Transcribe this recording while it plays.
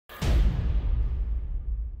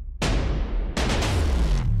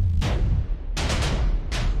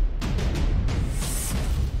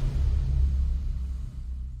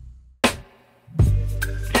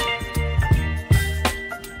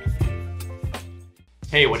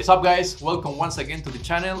Hey, what is up guys? Welcome once again to the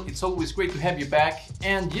channel. It's always great to have you back.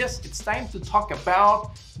 And yes, it's time to talk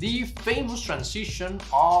about the famous transition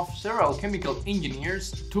of several chemical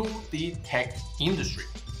engineers to the tech industry.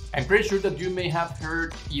 I'm pretty sure that you may have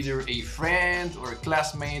heard either a friend or a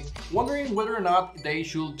classmate wondering whether or not they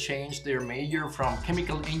should change their major from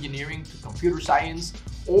chemical engineering to computer science,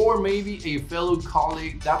 or maybe a fellow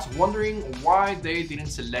colleague that's wondering why they didn't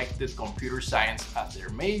select the computer science as their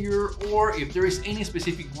major, or if there is any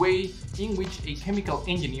specific way in which a chemical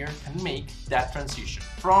engineer can make that transition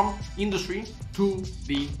from industry to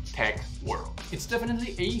the tech world. It's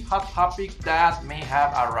definitely a hot topic that may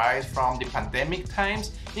have arisen from the pandemic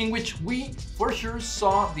times, in which we for sure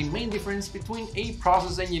saw the main difference between a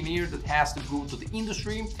process engineer that has to go to the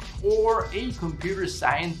industry or a computer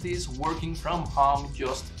scientist working from home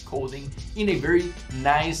just coding in a very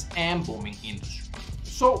nice and booming industry.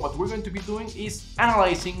 So what we're going to be doing is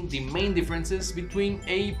analyzing the main differences between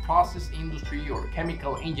a process industry or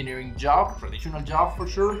chemical engineering job, traditional job for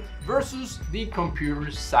sure, versus the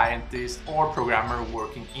computer scientist or programmer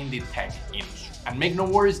working in the tech industry. And make no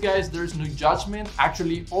worries guys, there's no judgment.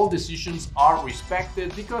 Actually, all decisions are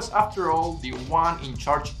respected because after all, the one in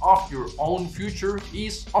charge of your own future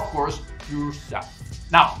is, of course, yourself.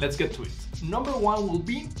 Now, let's get to it. Number one will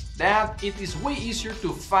be that it is way easier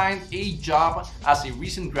to find a job as a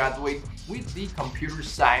recent graduate with the computer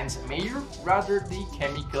science major rather the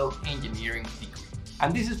chemical engineering degree.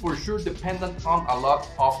 And this is for sure dependent on a lot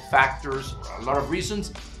of factors or a lot of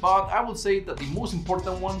reasons, but I would say that the most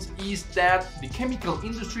important ones is that the chemical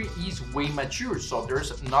industry is way mature, so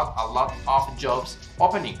there's not a lot of jobs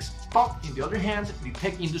openings. But on the other hand, the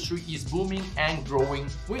tech industry is booming and growing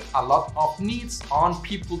with a lot of needs on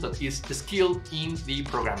people that is skilled in the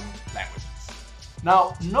programming languages.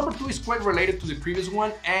 Now, number two is quite related to the previous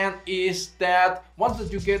one, and is that once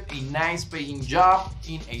that you get a nice paying job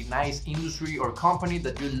in a nice industry or company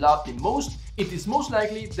that you love the most, it is most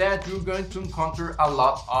likely that you're going to encounter a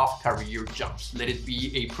lot of career jumps. Let it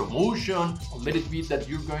be a promotion, or let it be that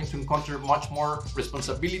you're going to encounter much more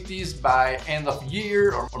responsibilities by end of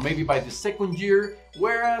year or maybe by the second year.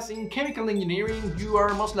 Whereas in chemical engineering, you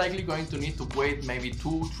are most likely going to need to wait maybe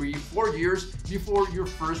 2, 3, 4 years before your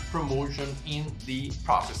first promotion in the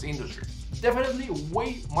process industry. Definitely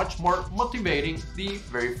way much more motivating the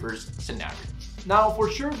very first scenario. Now, for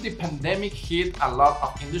sure, the pandemic hit a lot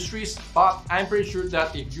of industries, but I'm pretty sure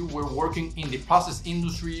that if you were working in the process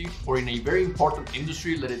industry or in a very important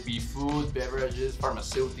industry, let it be food, beverages,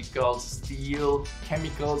 pharmaceuticals, steel,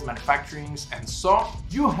 chemicals, manufacturing, and so,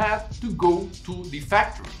 you had to go to the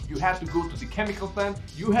factory, you had to go to the chemical plant,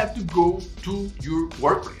 you had to go to your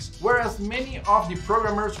workplace. Whereas many of the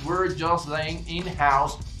programmers were just laying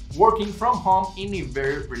in-house, working from home in a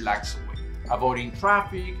very relaxed way, avoiding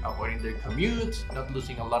traffic, avoiding their commute, not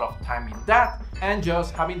losing a lot of time in that, and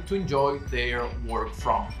just having to enjoy their work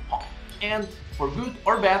from home. And for good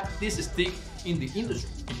or bad, this stick in the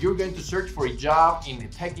industry. If you're going to search for a job in the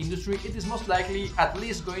tech industry, it is most likely at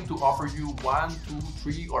least going to offer you 1, 2,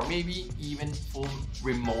 3, or maybe even full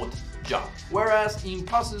remote job. Whereas in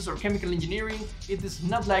process or chemical engineering, it is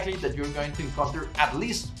not likely that you're going to encounter at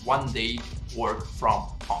least 1 day work from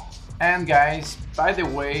home. And guys, by the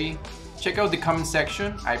way, check out the comment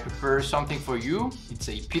section. I prepared something for you. It's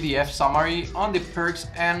a PDF summary on the perks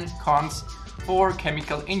and cons for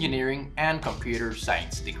chemical engineering and computer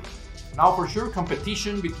science degree. Now, for sure,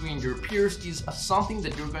 competition between your peers is something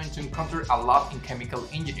that you're going to encounter a lot in chemical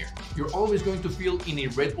engineering. You're always going to feel in a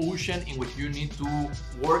red ocean in which you need to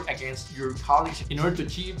work against your colleagues in order to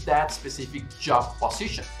achieve that specific job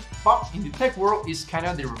position. But in the tech world, it's kind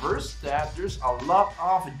of the reverse, that there's a lot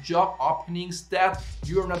of job openings that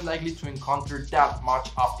you're not likely to encounter that much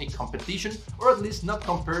of a competition, or at least not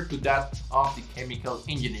compared to that of the chemical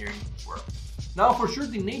engineering world. Now, for sure,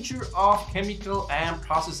 the nature of chemical and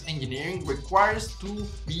process engineering requires to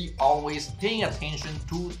be always paying attention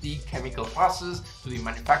to the chemical process, to the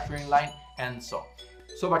manufacturing line, and so on.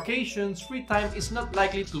 So vacations, free time is not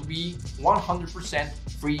likely to be 100%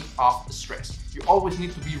 free of stress. You always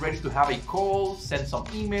need to be ready to have a call, send some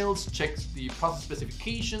emails, check the process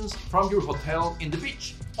specifications from your hotel in the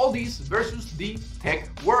beach. All these versus the tech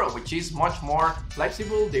world, which is much more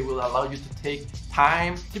flexible. They will allow you to take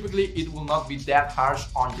time. Typically, it will not be that harsh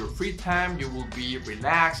on your free time. You will be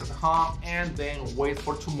relaxed at home and then wait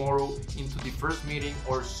for tomorrow into the first meeting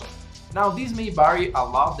or so. Now, this may vary a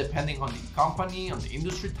lot depending on the company, on the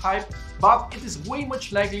industry type, but it is way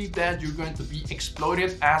much likely that you're going to be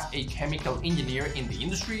exploited as a chemical engineer in the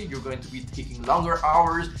industry. You're going to be taking longer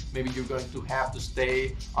hours. Maybe you're going to have to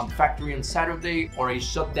stay on the factory on Saturday, or a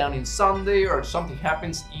shutdown in Sunday, or something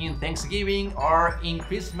happens in Thanksgiving or in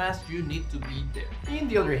Christmas, you need to be there. On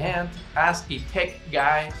the other hand, as a tech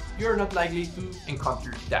guy, you're not likely to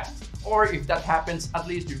encounter that. Or if that happens, at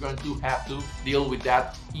least you're going to have to deal with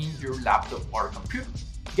that in your laptop or computer.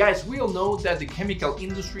 Guys, we all know that the chemical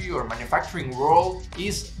industry or manufacturing world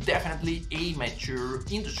is definitely a mature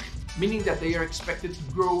industry, meaning that they are expected to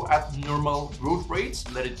grow at normal growth rates.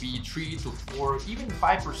 Let it be 3 to 4, even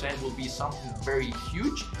 5% will be something very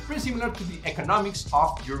huge, very similar to the economics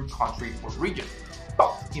of your country or region.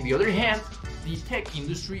 But on the other hand, the tech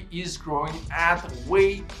industry is growing at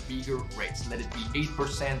way bigger rates. Let it be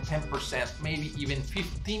 8%, 10%, maybe even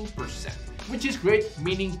 15%, which is great,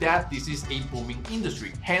 meaning that this is a booming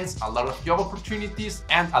industry. Hence, a lot of job opportunities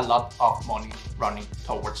and a lot of money running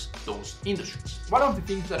towards those industries. One of the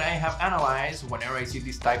things that I have analyzed whenever I see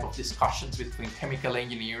this type of discussions between chemical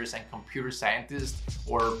engineers and computer scientists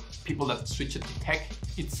or people that switch it to tech,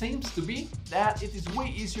 it seems to be that it is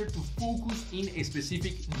way easier to focus in a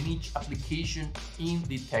specific niche application in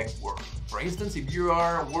the tech world. For instance, if you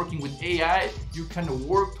are working with AI, you can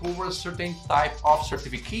work towards certain type of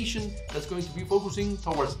certification that's going to be focusing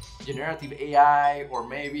towards generative AI, or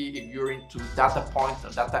maybe if you're into data points or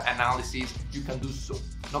data analysis, you can do so.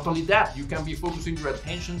 Not only that, you can be focusing your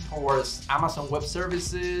attention towards Amazon Web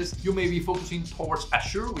Services. You may be focusing towards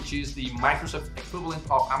Azure, which is the Microsoft equivalent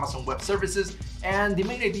of Amazon Web Services. And the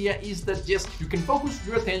main idea is that yes, you can focus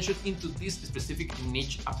your attention into these specific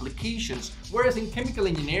niche applications. Whereas in chemical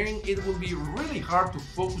engineering, it will be really hard to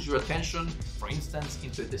focus your attention, for instance,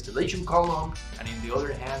 into a distillation column, and in the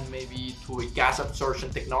other hand, maybe to a gas absorption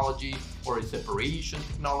technology or a separation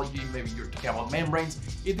technology. Maybe you're talking about membranes.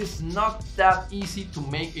 It is not that easy to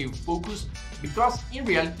make a focus, because in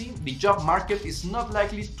reality, the job market is not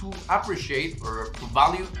likely to appreciate or to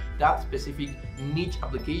value that specific niche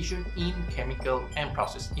application in chemical and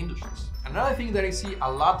process industries. Another thing that I see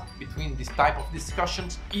a lot between this type of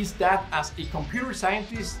discussions is that as a computer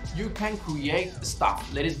scientist, you can create stuff.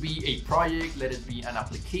 Let it be a project, let it be an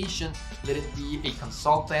application, let it be a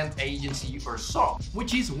consultant, agency, or so,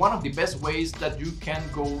 which is one of the best ways that you can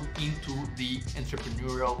go into the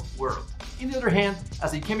entrepreneurial world. On the other hand,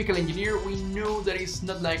 as a chemical engineer, we know that it's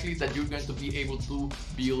not likely that you're going to be able to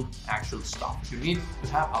build actual stuff. You need to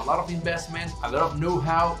have a lot of investment, a lot of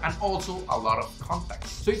know-how, and also a lot of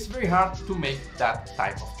contacts. So it's very hard to make that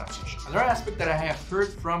type of transition. Another aspect that I have heard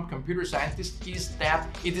from computer scientists is that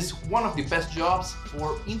it is one of the best jobs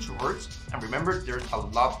for introverts. And remember, there's a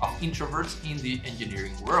lot of introverts in the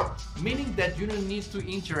engineering world, meaning that you don't need to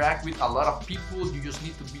interact with a lot of people. You just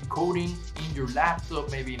need to be coding in your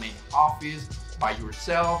laptop, maybe in an office by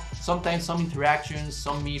yourself, sometimes some interactions,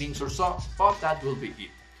 some meetings or so, but that will be it.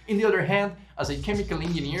 On the other hand, as a chemical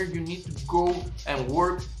engineer, you need to go and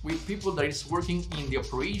work with people that is working in the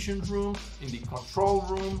operations room, in the control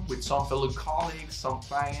room, with some fellow colleagues, some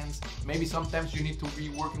clients. Maybe sometimes you need to be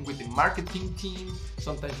working with the marketing team.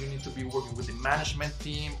 Sometimes you need to be working with the management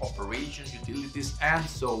team, operations, utilities, and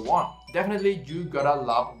so on. Definitely, you gotta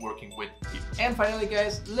love working with people. And finally,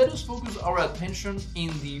 guys, let us focus our attention in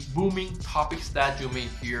the booming topics that you may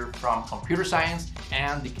hear from computer science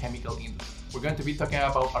and the chemical industry. We're going to be talking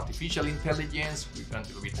about artificial intelligence. We're going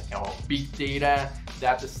to be talking about big data,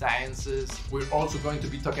 data sciences. We're also going to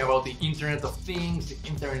be talking about the Internet of Things, the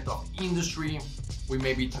Internet of Industry. We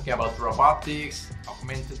may be talking about robotics,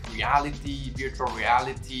 augmented reality, virtual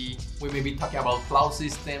reality. We may be talking about cloud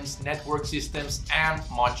systems, network systems, and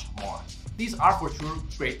much more. These are for sure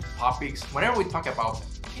great topics whenever we talk about them.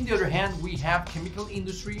 On the other hand, we have chemical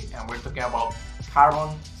industry, and we're talking about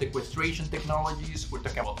carbon sequestration technologies. We're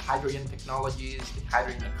talking about hydrogen technologies, the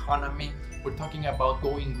hydrogen economy. We're talking about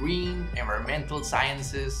going green, environmental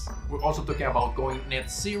sciences. We're also talking about going net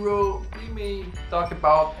zero. We may talk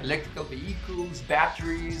about electrical vehicles,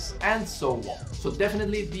 batteries, and so on. So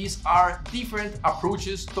definitely these are different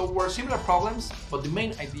approaches towards similar problems, but the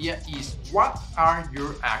main idea is what are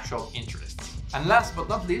your actual interests? And last but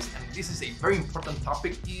not least, and this is a very important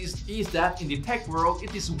topic, is that in the tech world,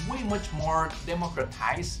 it is way much more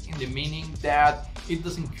democratized, in the meaning that it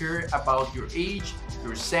doesn't care about your age,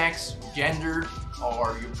 your sex, gender,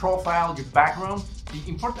 or your profile, your background. The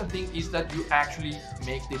important thing is that you actually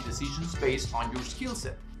make the decisions based on your skill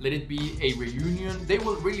set. let it be a reunion, they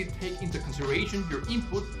will really take into consideration your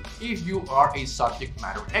input if you are a subject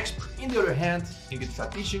matter expert. On the other hand, in the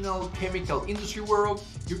traditional chemical industry world,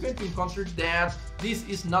 you're going to encounter that this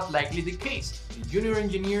is not likely the case. The junior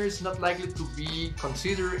engineer is not likely to be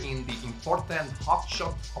considered in the important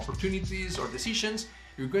hotshot opportunities or decisions.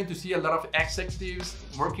 You're going to see a lot of executives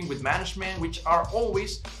working with management, which are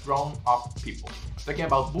always grown-up people. Talking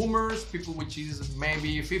about boomers, people which is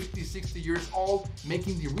maybe 50, 60 years old,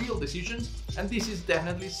 making the real decisions, and this is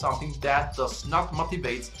definitely something that does not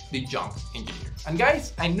motivate the young engineer. And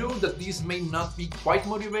guys, I know that this may not be quite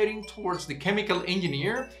motivating towards the chemical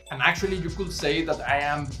engineer, and actually you could say that I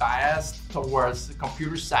am biased towards the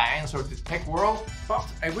computer science or the tech world, but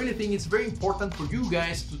I really think it's very important for you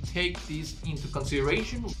guys to take this into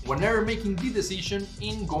consideration whenever making the decision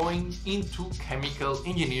in going into chemical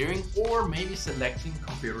engineering or maybe selecting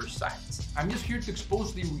computer science. I'm just here to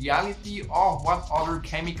expose the reality of what other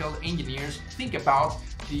chemical engineers think about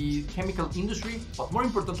the chemical industry, but more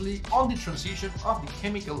importantly on the transition of the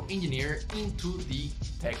chemical engineer into the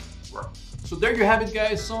tech world. So there you have it,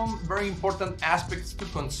 guys, some very important aspects to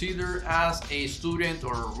consider as a student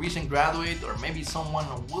or recent graduate, or maybe someone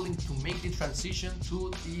willing to make the transition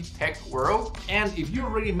to the tech world. And if you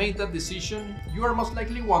already made that decision, you are most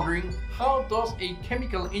likely wondering, how does a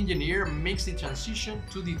chemical engineer make the transition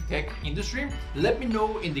to the tech industry? Let me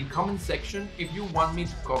know in the comment section if you want me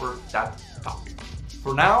to cover that topic.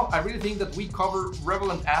 For now, I really think that we cover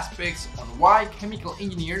relevant aspects on why chemical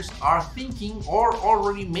engineers are thinking or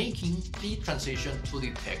already making the transition to the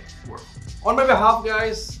tech world. On my behalf,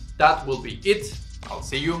 guys, that will be it. I'll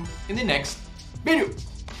see you in the next video.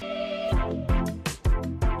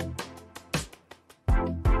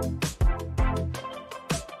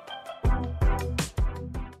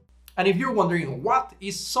 And if you're wondering what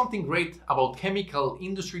is something great about chemical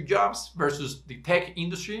industry jobs versus the tech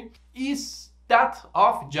industry, is that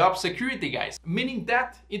of job security, guys. Meaning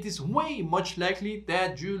that it is way much likely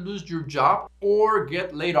that you lose your job or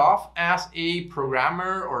get laid off as a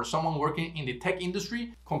programmer or someone working in the tech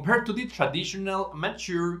industry compared to the traditional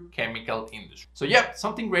mature chemical industry. So yeah,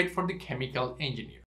 something great for the chemical engineer.